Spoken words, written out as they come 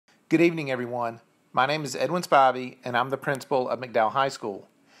Good evening, everyone. My name is Edwin Spivey, and I'm the principal of McDowell High School.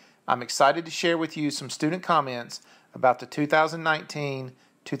 I'm excited to share with you some student comments about the 2019-2020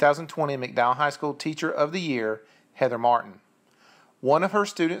 McDowell High School Teacher of the Year, Heather Martin. One of her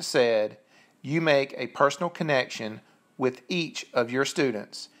students said, "You make a personal connection with each of your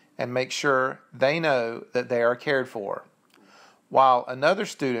students and make sure they know that they are cared for." While another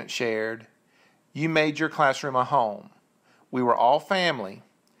student shared, "You made your classroom a home. We were all family.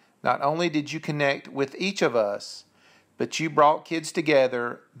 Not only did you connect with each of us, but you brought kids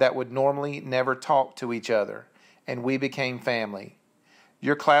together that would normally never talk to each other, and we became family.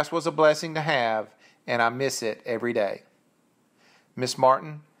 Your class was a blessing to have, and I miss it every day." Miss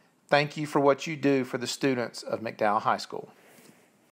Martin, thank you for what you do for the students of McDowell High School.